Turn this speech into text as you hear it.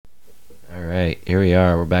right, here we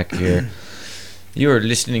are. We're back here. You are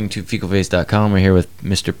listening to FecalFace.com. We're here with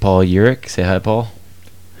Mr. Paul Urich. Say hi, Paul.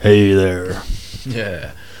 Hey there.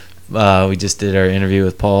 Yeah. We just did our interview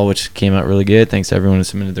with Paul, which came out really good. Thanks to everyone who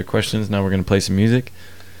submitted their questions. Now we're going to play some music.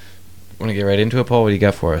 Want to get right into it, Paul? What do you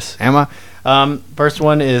got for us? Am I? First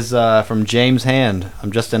one is from James Hand.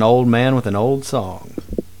 I'm just an old man with an old song.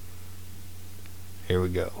 Here we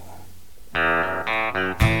go.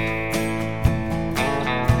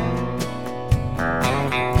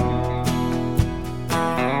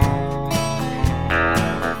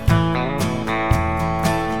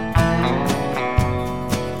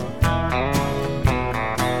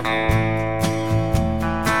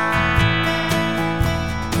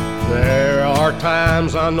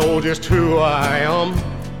 Times I know just who I am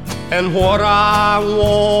and what I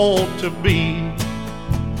want to be,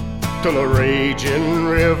 till a raging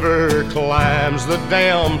river climbs the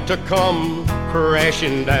dam to come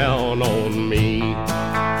crashing down on me.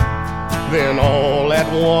 Then all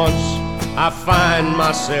at once I find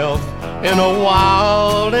myself in a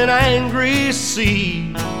wild and angry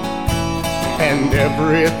sea, and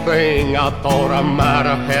everything I thought I might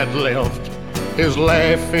have had left is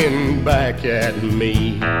laughing back at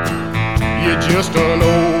me. You're just an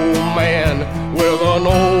old man with an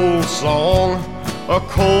old song, a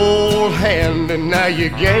cold hand, and now your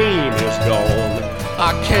game is gone.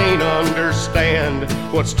 I can't understand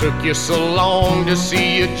what's took you so long to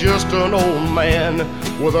see you just an old man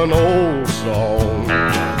with an old song.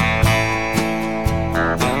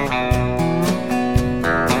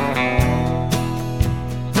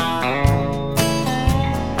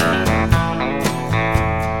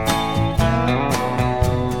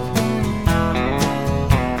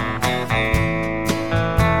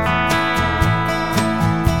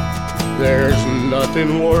 There's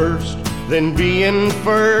nothing worse than being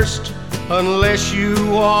first unless you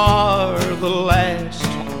are the last,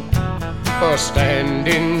 or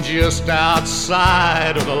standing just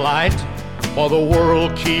outside of the light while the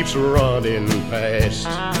world keeps running past.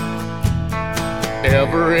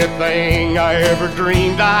 Everything I ever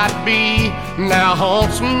dreamed I'd be now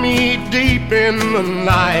haunts me deep in the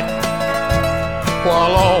night,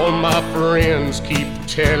 while all my friends keep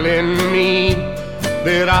telling me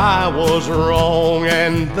that I was wrong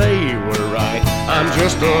and they were right. I'm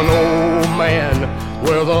just an old man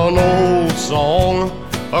with an old song,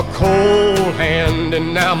 a cold hand,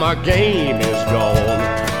 and now my game is gone.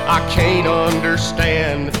 I can't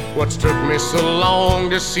understand what's took me so long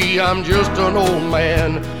to see I'm just an old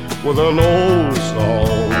man with an old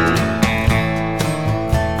song.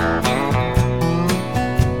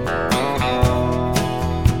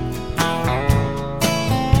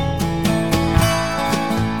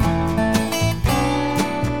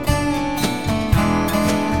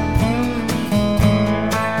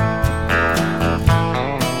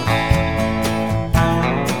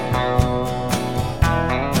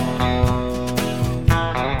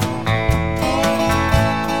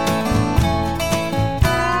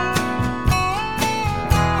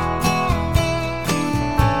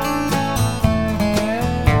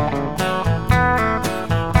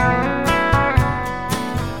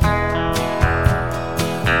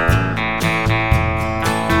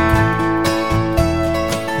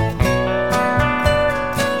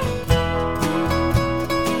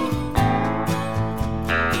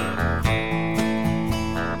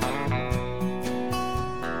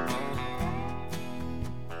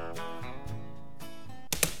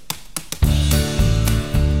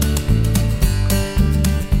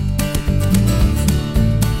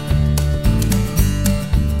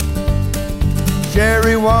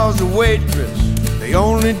 Sherry was a waitress, the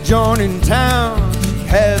only joint in town. She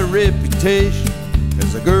had a reputation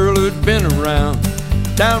as a girl who'd been around.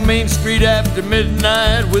 Down Main Street after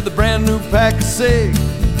midnight with a brand new pack of cigs,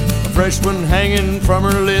 a fresh one hanging from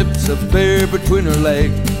her lips, a bear between her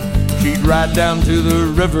legs. She'd ride down to the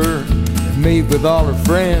river and meet with all her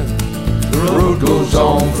friends. The road goes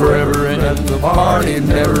on forever and the party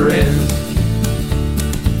never ends.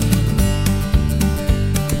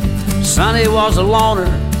 Sonny was a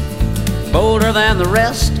loner, bolder than the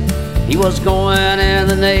rest. He was going in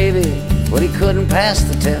the Navy, but he couldn't pass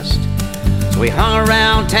the test. So he hung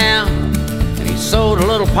around town and he sold a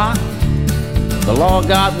little pot. The law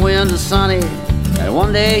got wind of Sonny and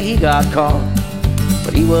one day he got caught.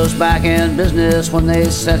 But he was back in business when they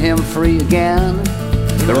set him free again.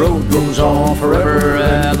 The road goes on forever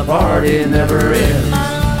and the party never ends.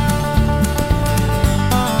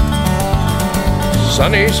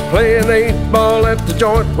 Sonny's playing 8-ball at the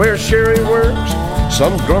joint where Sherry works.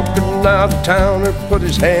 Some drunken out-of-towner put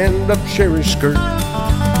his hand up Sherry's skirt.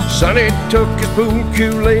 Sonny took his pool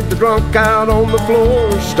cue, laid the drunk out on the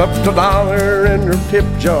floor, stuffed $1 in her tip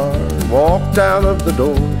jar, and walked out of the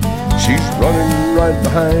door. She's running right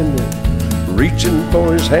behind him, reaching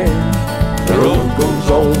for his hand. The road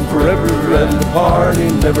goes on forever and the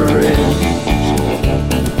party never ends.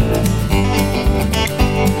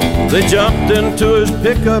 They jumped into his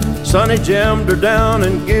pickup, Sonny jammed her down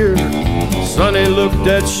in gear. Sonny looked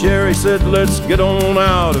at Sherry, said, let's get on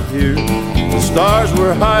out of here. The stars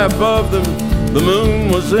were high above them, the moon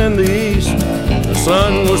was in the east. The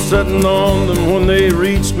sun was setting on them when they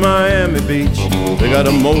reached Miami Beach. They got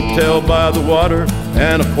a motel by the water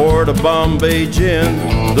and a Port of Bombay gin.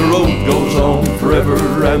 The road goes on forever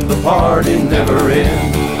and the party never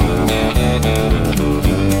ends.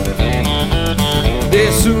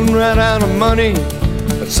 They soon ran out of money,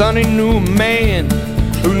 but Sonny knew a man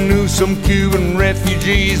who knew some Cuban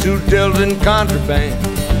refugees who dealt in contraband.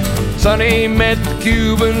 Sonny met the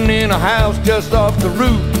Cuban in a house just off the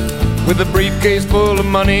route, with a briefcase full of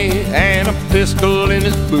money and a pistol in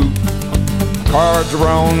his boot. Cards were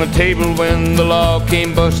on the table when the law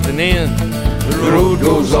came busting in. The road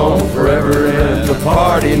goes on forever and the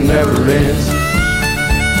party never ends.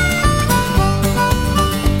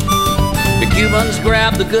 The Cubans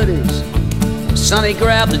grabbed the goodies, Sonny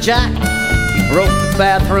grabbed the jack. He broke the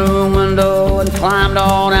bathroom window and climbed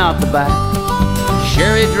on out the back.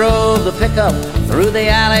 Sherry drove the pickup through the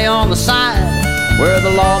alley on the side, where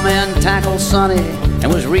the lawman tackled Sonny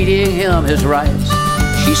and was reading him his rights.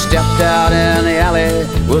 She stepped out in the alley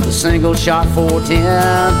with a single shot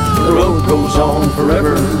 410. The road goes on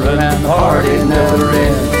forever and the party never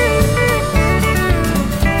ends.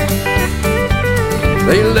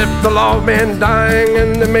 They left the lawman dying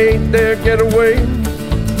and they made their getaway.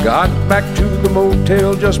 Got back to the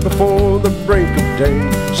motel just before the break of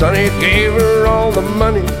day. Sonny gave her all the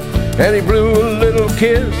money and he blew a little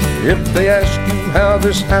kiss. If they ask you how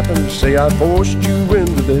this happened, say I forced you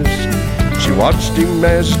into this. She watched him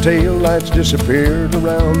as his tail lights disappeared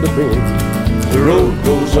around the bend. The road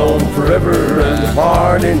goes on forever and the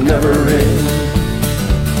party never ends.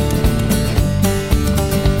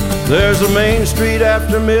 There's a Main Street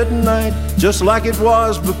after midnight, just like it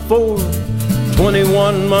was before.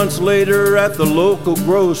 21 months later at the local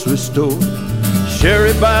grocery store.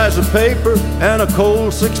 Sherry buys a paper and a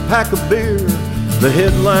cold 6-pack of beer. The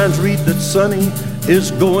headlines read that Sonny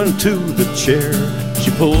is going to the chair.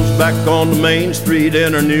 She pulls back on the Main Street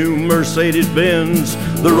in her new Mercedes-Benz.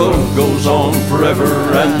 The road goes on forever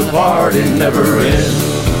and the party never ends.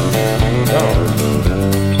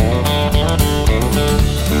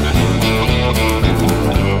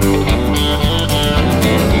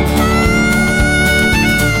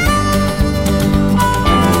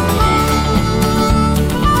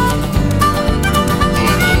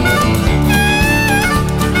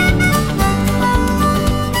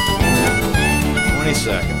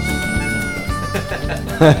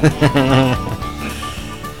 All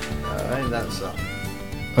right, that's something.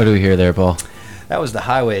 What do we hear there, Paul? That was the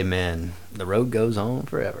Highwaymen. The road goes on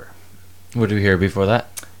forever. What did we hear before that?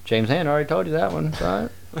 James Hand already told you that one, right?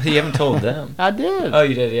 You haven't told them. I did. Oh,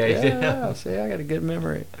 you did? Yeah, you did. Yeah, see, I got a good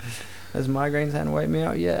memory. Those migraines hadn't wiped me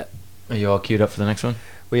out yet. Are you all queued up for the next one?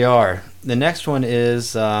 We are. The next one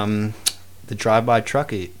is the Drive-By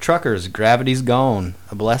Truckers, Gravity's Gone,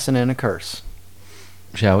 a blessing and a curse.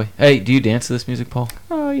 Shall we? Hey, do you dance to this music, Paul?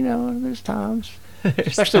 Oh, you know, there's times.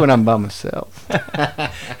 Especially when I'm by myself.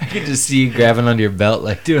 I could just see you grabbing onto your belt,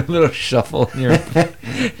 like doing a little shuffle in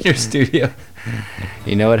your studio.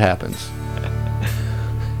 You know it happens.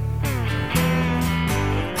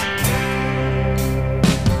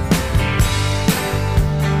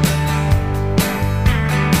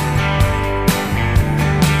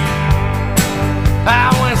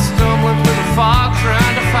 I went stumbling through the fog,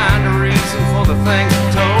 trying to find a reason for the things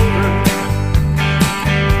I told her.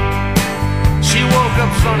 She woke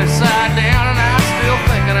up sunny side down, and I was still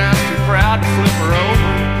thinking I was too proud to flip her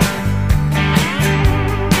over.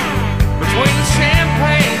 Between the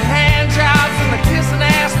champagne hand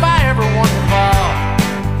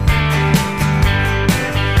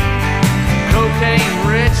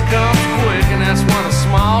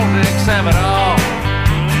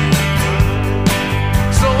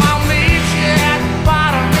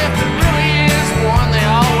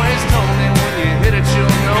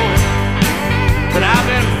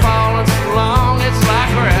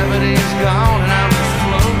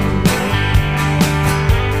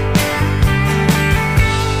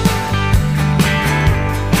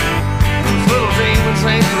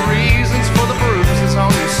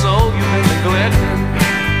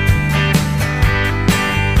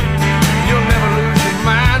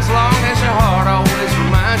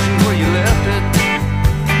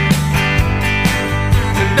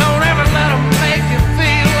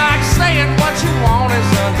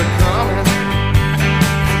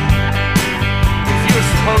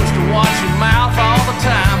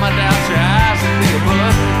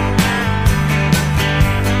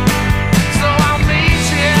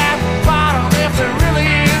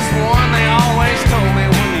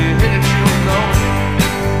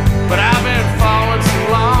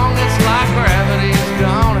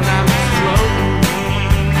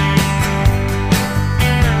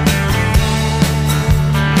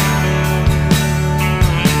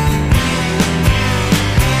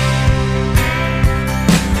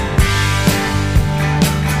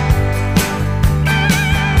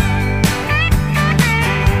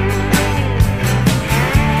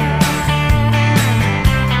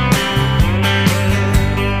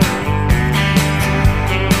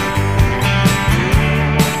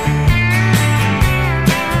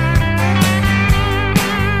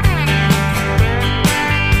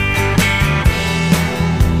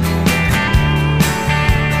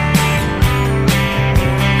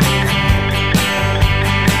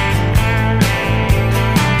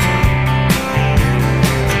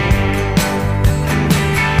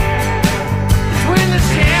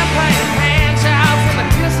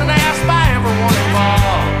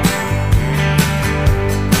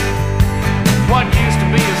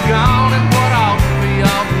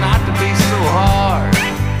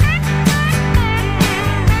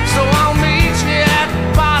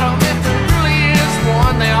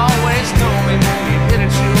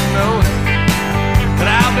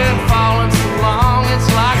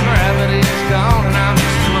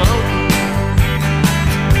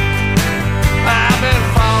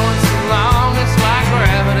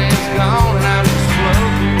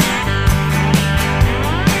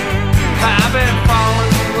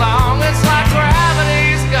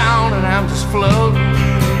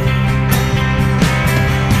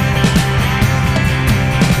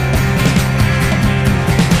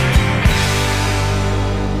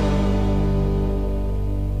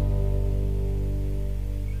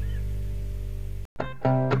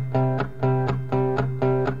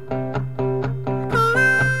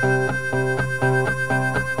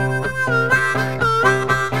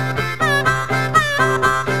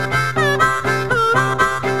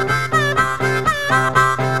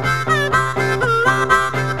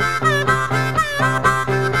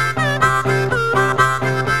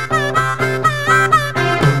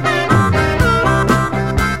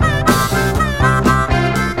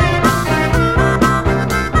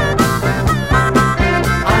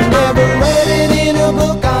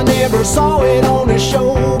never saw it on a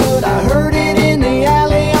show, but I heard it in the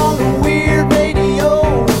alley on the weird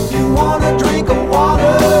radio. If you wanna drink of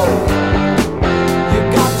water, you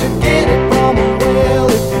got to get it from a well.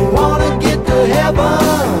 If you wanna get to heaven,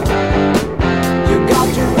 you got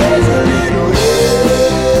to raise a little hell.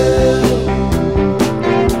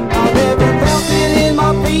 I never felt it in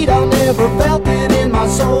my feet, I never felt it in my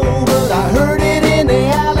soul, but I heard it in the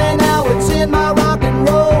alley, now it's in my rock and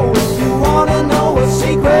roll. If you wanna know a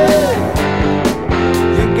secret,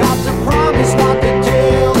 you got to promise not to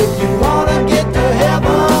tell. If you wanna get to heaven,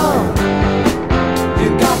 you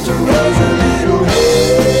got to raise a little hell.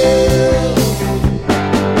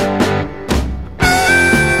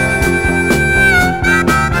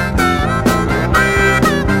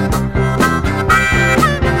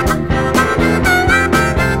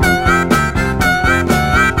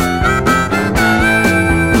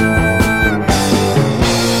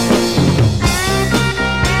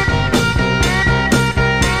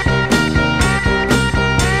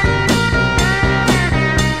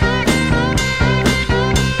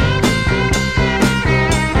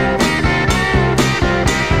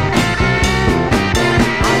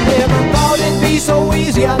 So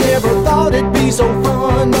easy, I never thought it'd be so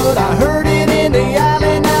fun, but I heard it in the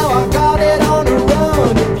alley, now I got it on the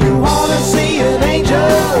run. If you wanna see an angel,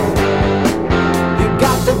 you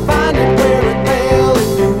got to find it where it fell.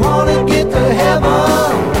 If you wanna get to heaven,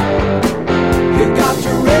 you got to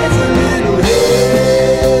raise a little hell.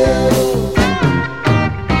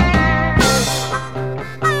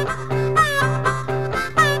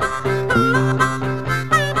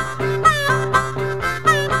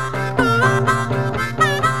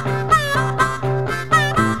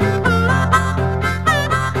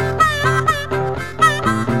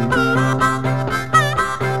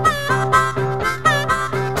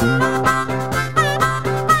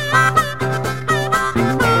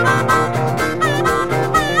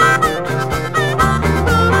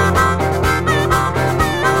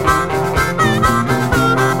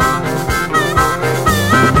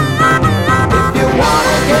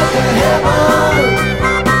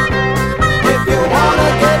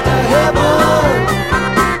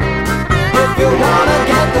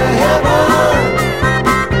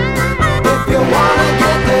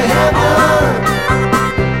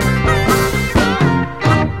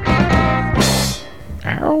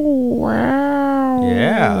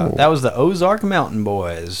 That was the Ozark Mountain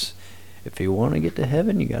Boys. If you want to get to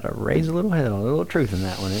heaven, you got to raise a little hell. A little truth in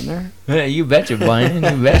that one, isn't there? Yeah, you betcha, Brian.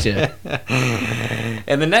 You betcha.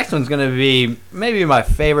 And the next one's going to be maybe my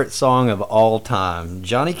favorite song of all time,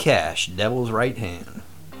 Johnny Cash, Devil's Right Hand.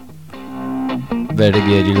 Better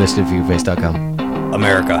get you listed for YouFace.com.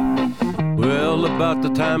 America. Well, about the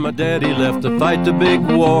time my daddy left to fight the big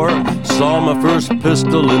war, saw my first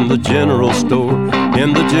pistol in the general store.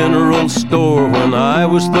 In the general store when I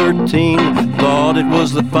was 13, thought it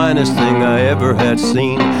was the finest thing I ever had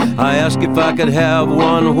seen. I asked if I could have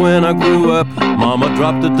one when I grew up. Mama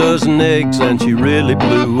dropped a dozen eggs and she really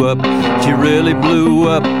blew up. She really blew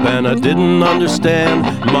up and I didn't understand.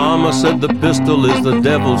 Mama said the pistol is the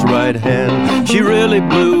devil's right hand. She really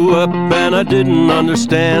blew up and I didn't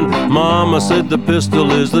understand. Mama said the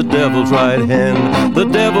pistol is the devil's right hand. The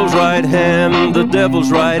devil's right hand, the devil's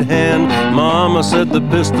right hand. Mama said the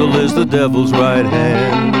pistol is the devil's right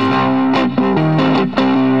hand.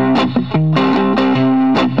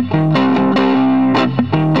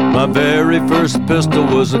 My very first pistol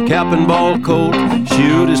was a cap and ball Colt.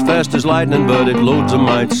 Shoot as fast as lightning, but it loads a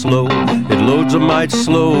mite slow. It loads a mite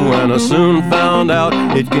slow, and I soon found out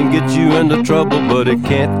it can get you into trouble, but it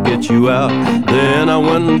can't get you out. Then I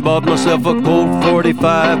went and bought myself a Colt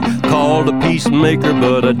 45, called a peacemaker,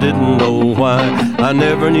 but I didn't know why. I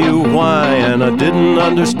never knew why, and I didn't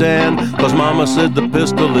understand, 'cause Mama said the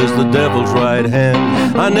pistol is the devil's right hand.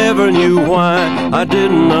 I never knew why, I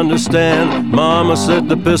didn't understand. Mama said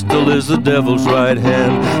the pistol is the devil's right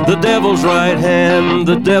hand. The devil's right hand,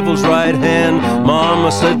 the devil's right hand.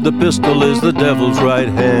 Mama said the pistol is the devil's right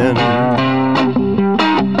hand.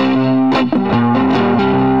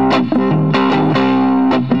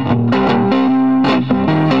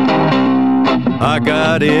 I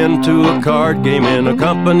got into a card game in a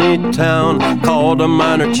company town, called a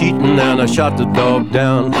miner cheating and I shot the dog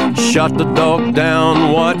down. Shot the dog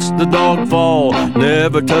down, watched the dog fall.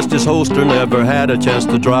 Never touched his holster, never had a chance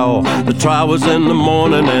to draw. The trial was in the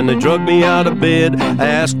morning and they drugged me out of bed.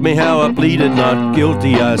 Asked me how I pleaded, not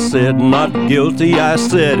guilty I said, not guilty I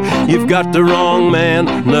said. You've got the wrong man,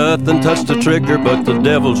 nothing touched the trigger but the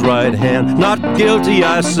devil's right hand. Not guilty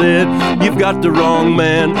I said, you've got the wrong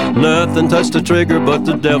man, nothing touched the trigger trigger but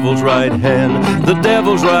the devil's right hand. The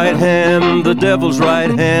devil's right hand, the devil's right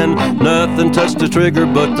hand. Nothing touched the trigger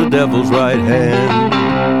but the devil's right hand.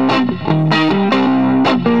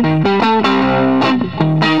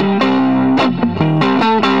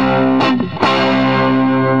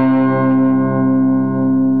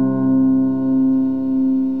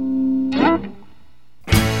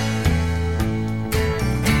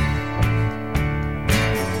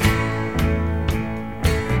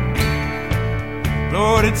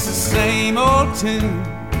 Lord, it's the same old tune,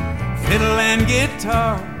 fiddle and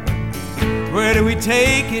guitar. Where do we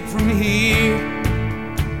take it from here?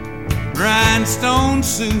 Rhinestone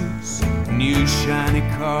suits, new shiny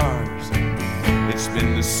cars. It's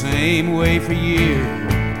been the same way for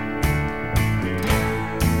years.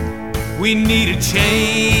 We need a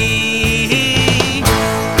change.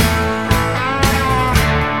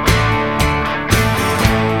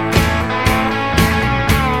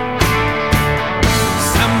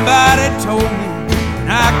 Somebody told me when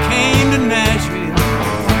I came to Nashville,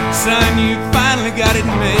 son, you finally got it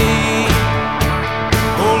made.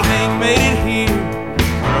 Old Hank made it here,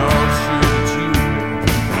 we're all sure that you will.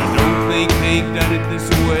 I don't think Hank done it this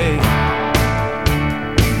way.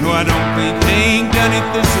 No, I don't think Hank done it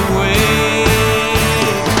this way.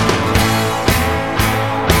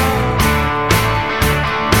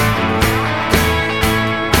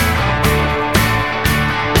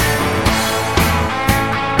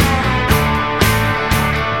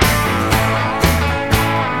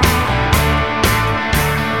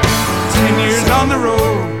 On the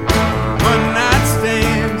road, one night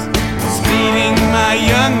stands, speeding my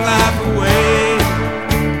young life away,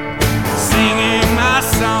 singing my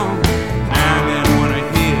song, now and then one of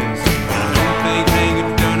his. I don't think Hank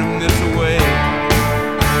had done him this way.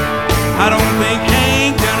 I don't think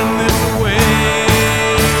Hank done him this way.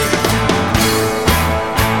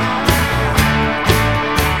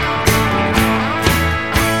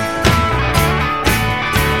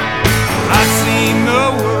 I've seen the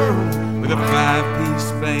world with a five-piece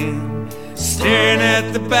band staring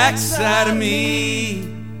at the backside of me.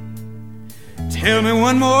 Tell me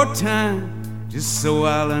one more time, just so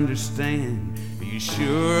I'll understand. Are you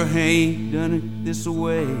sure Hank done it this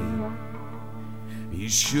way? Are you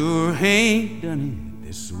sure Hank done it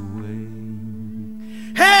this way?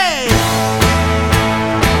 Hey!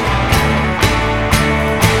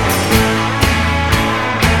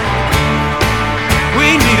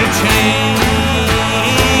 We need a change.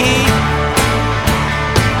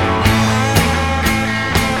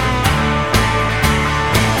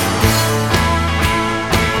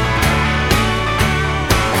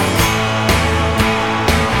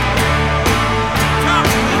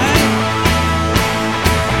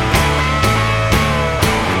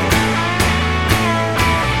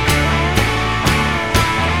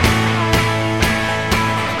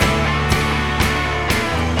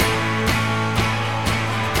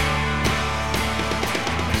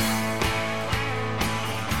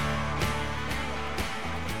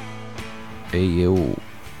 Hey, yo.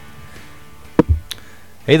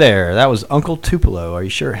 Hey there, that was Uncle Tupelo. Are you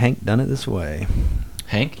sure Hank done it this way?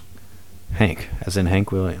 Hank? Hank, as in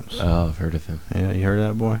Hank Williams. Oh, I've heard of him. Yeah, you heard of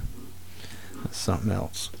that, boy? That's something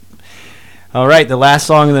else. All right, the last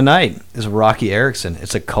song of the night is Rocky Erickson.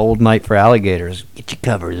 It's a cold night for alligators. Get your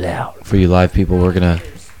covers out. For you live people, we're gonna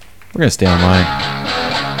stay online.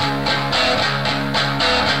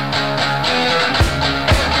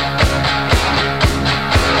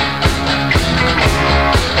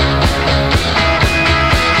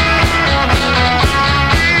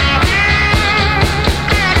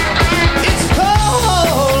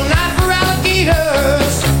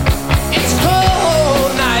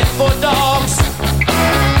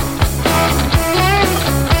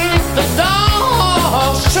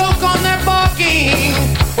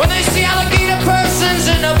 When they see alligator persons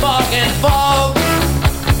in a bog and fog.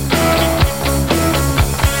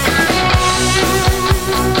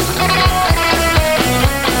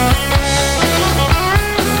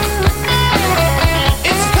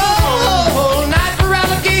 It's a cold night for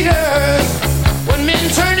alligators when men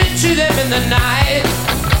turn into them in the night.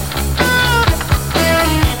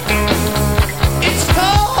 It's a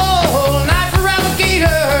cold night for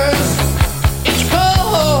alligators. It's a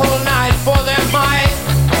cold night for their might.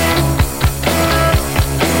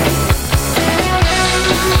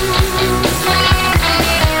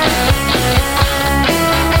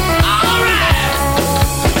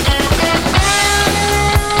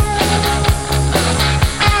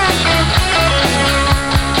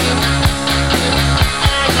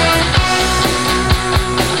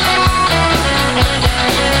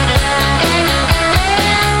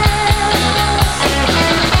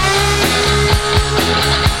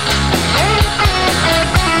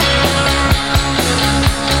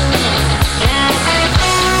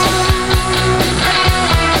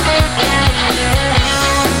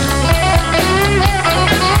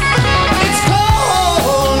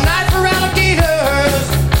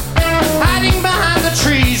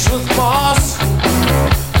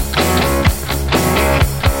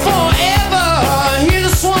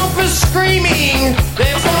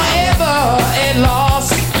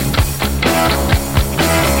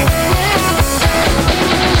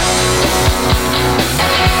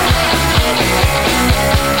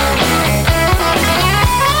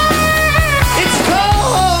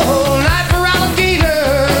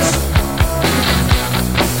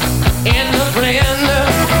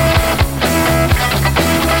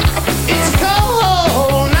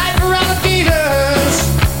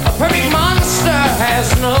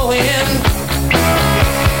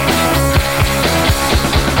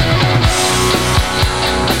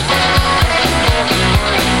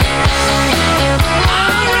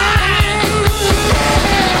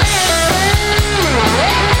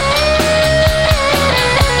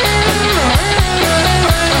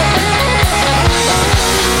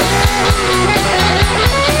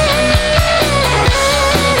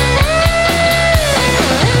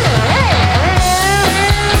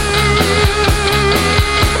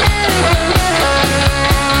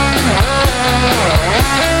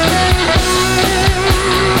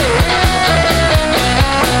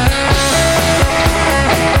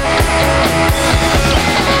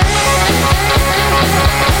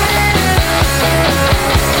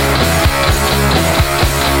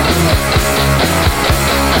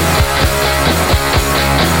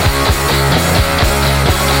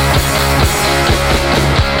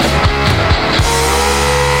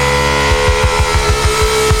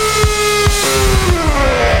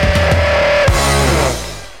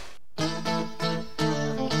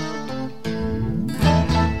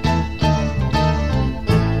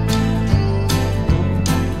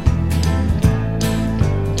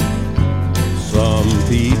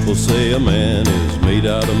 say a man is made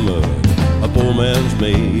out of mud. A poor man's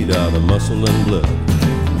made out of muscle and blood.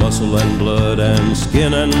 Muscle and blood and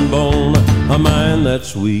skin and bone. A mind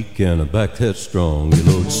that's weak and a back that's strong. You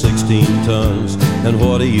load 16 tons, and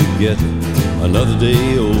what do you get? Another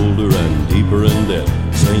day older and deeper in debt.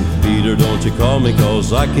 St. Peter, don't you call me,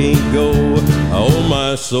 'cause I can't go. I owe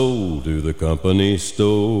my soul to the company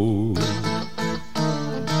store.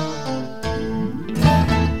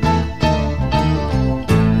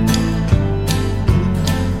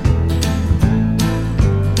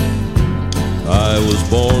 I was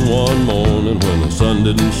born one morning when the sun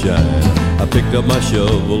didn't shine. I picked up my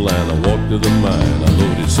shovel and I walked to the mine. I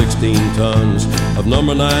loaded 16 tons of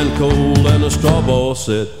number 9 coal, and the straw ball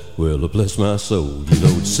said, well, bless my soul. You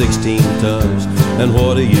load 16 tons, and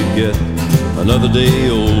what do you get? Another day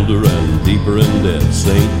older and deeper in debt.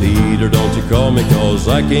 St. Peter, don't you call me, 'cause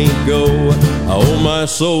I can't go. I owe my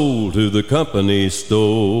soul to the company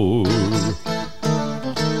store.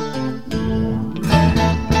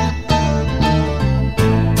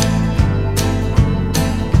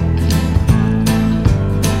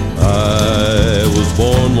 I was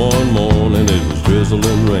born one morning, it was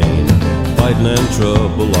drizzling rain. Fighting and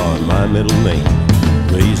trouble on my middle name.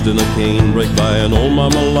 Raised in a canebrake by an old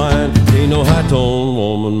mama lion. Ain't no high-tone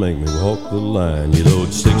woman make me walk the line. You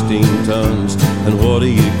load 16 tons, and what do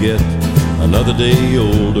you get? Another day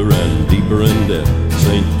older and deeper in debt.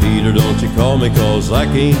 St. Peter, don't you call me, 'cause I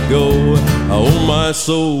can't go. I owe my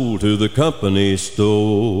soul to the company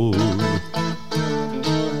store.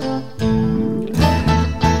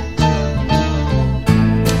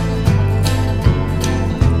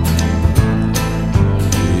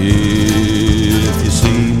 If you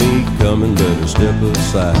see me coming, better step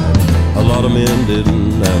aside. A lot of men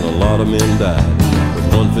didn't, and a lot of men died.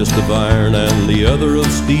 With one fist of iron and the other of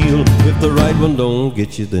steel. If the right one don't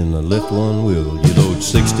get you, then the left one will. You load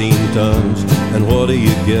 16 tons, and what do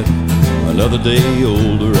you get? Another day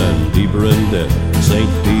older and deeper in debt. St.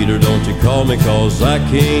 Peter, don't you call me, 'cause I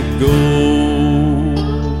can't go.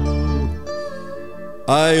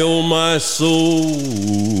 I owe my soul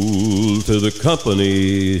to the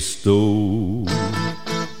company store.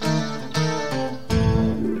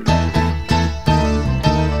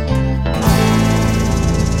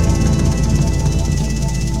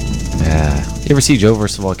 Yeah. You ever see Joe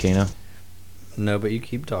vs. the Volcano? No, but you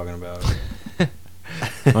keep talking about it.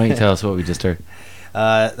 Why don't you tell us what we just heard?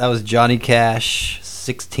 That was Johnny Cash,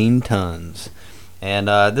 16 Tons. And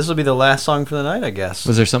this will be the last song for the night, I guess.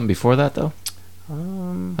 Was there something before that, though?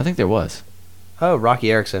 I think there was. Oh,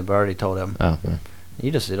 Rocky Erickson, but I already told him. Oh, yeah.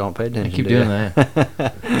 You just don't pay attention. I keep doing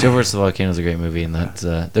that. Joe vs. the Volcano is a great movie, and that's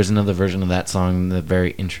there's another version of that song in the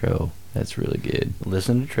very intro. That's really good.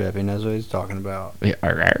 Listen to Trip. He knows what he's talking about. Yeah.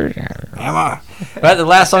 Come on. Right, the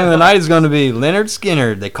last song of the night is going to be Leonard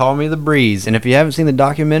Skinner, They Call Me the Breeze. And if you haven't seen the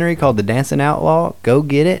documentary called The Dancing Outlaw, go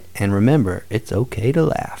get it. And remember, it's okay to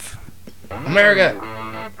laugh. America!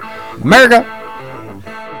 America!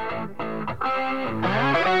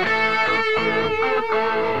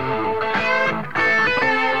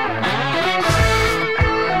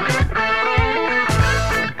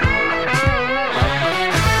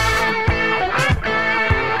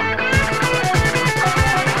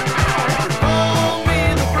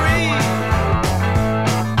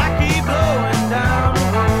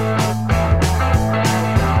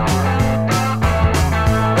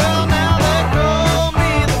 Well, now they call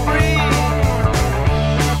me the breeze.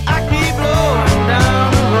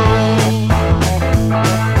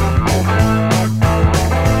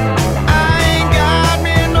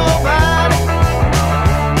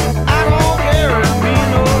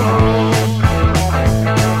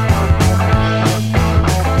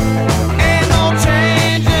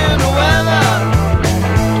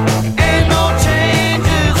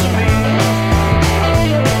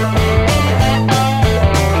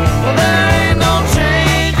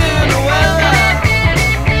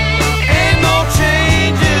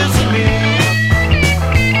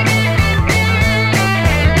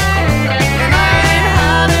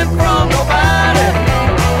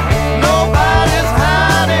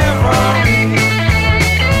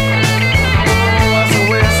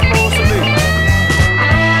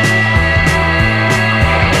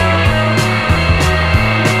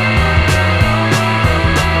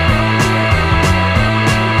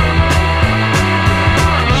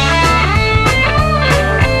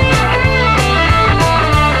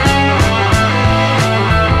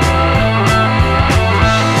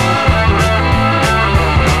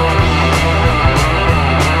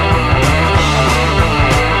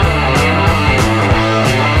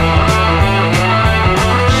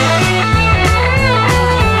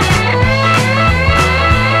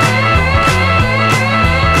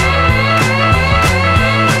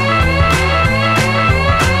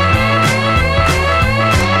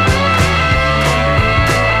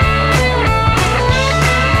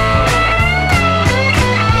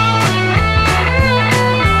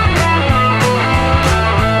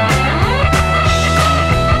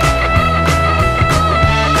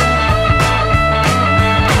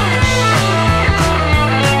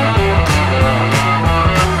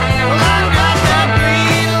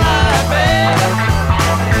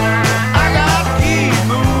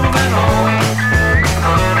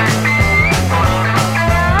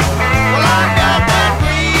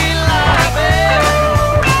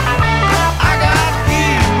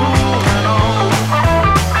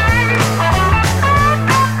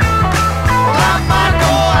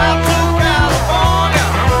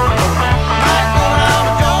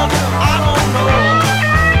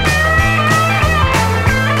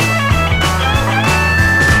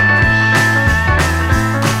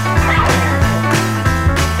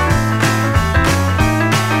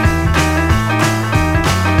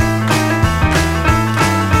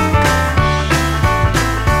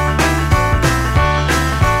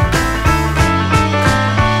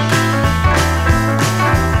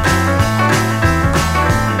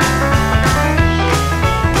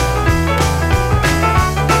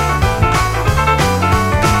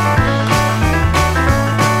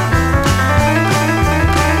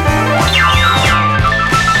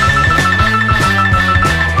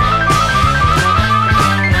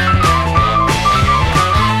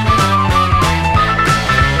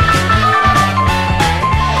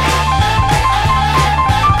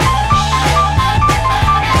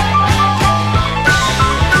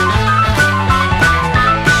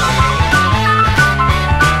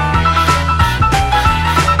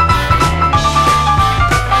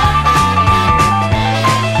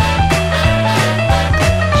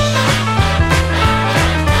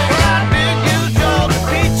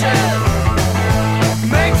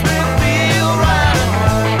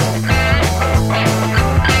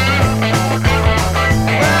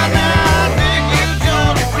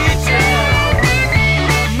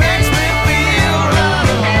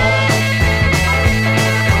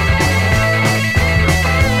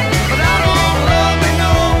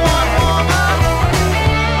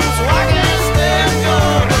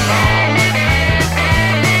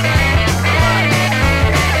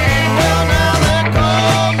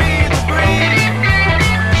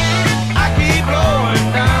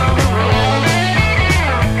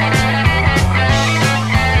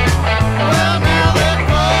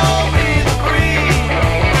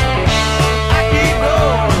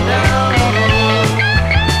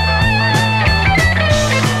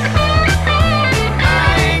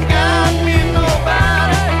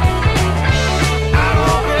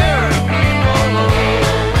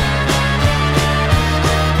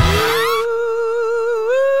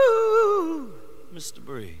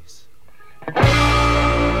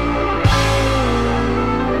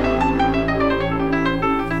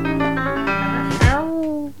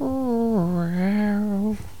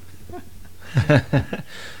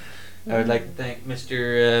 I would like to thank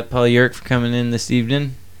Mr. Paul Yerk for coming in this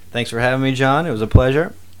evening. Thanks for having me, John. It was a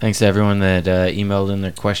pleasure. Thanks to everyone that emailed in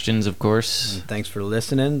their questions, of course. And thanks for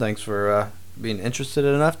listening. Thanks for being interested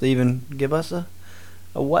enough to even give us a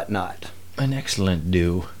whatnot. An excellent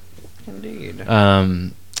do. Indeed.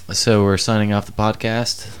 So we're signing off the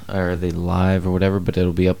podcast, or the live or whatever, but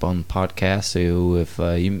it'll be up on the podcast. So if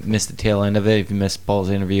you missed the tail end of it, if you missed Paul's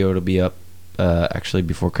interview, it'll be up actually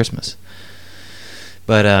before Christmas.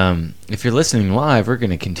 But if you're listening live, we're going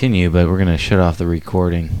to continue, but we're going to shut off the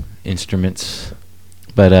recording instruments.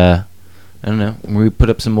 But I don't know. We put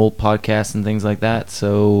up some old podcasts and things like that,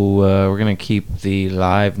 so we're going to keep the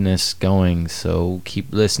liveness going, so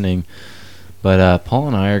keep listening. But Paul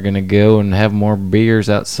and I are going to go and have more beers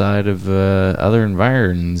outside of other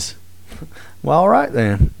environs. Well, all right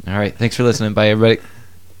then. All right. Thanks for listening. Bye, everybody.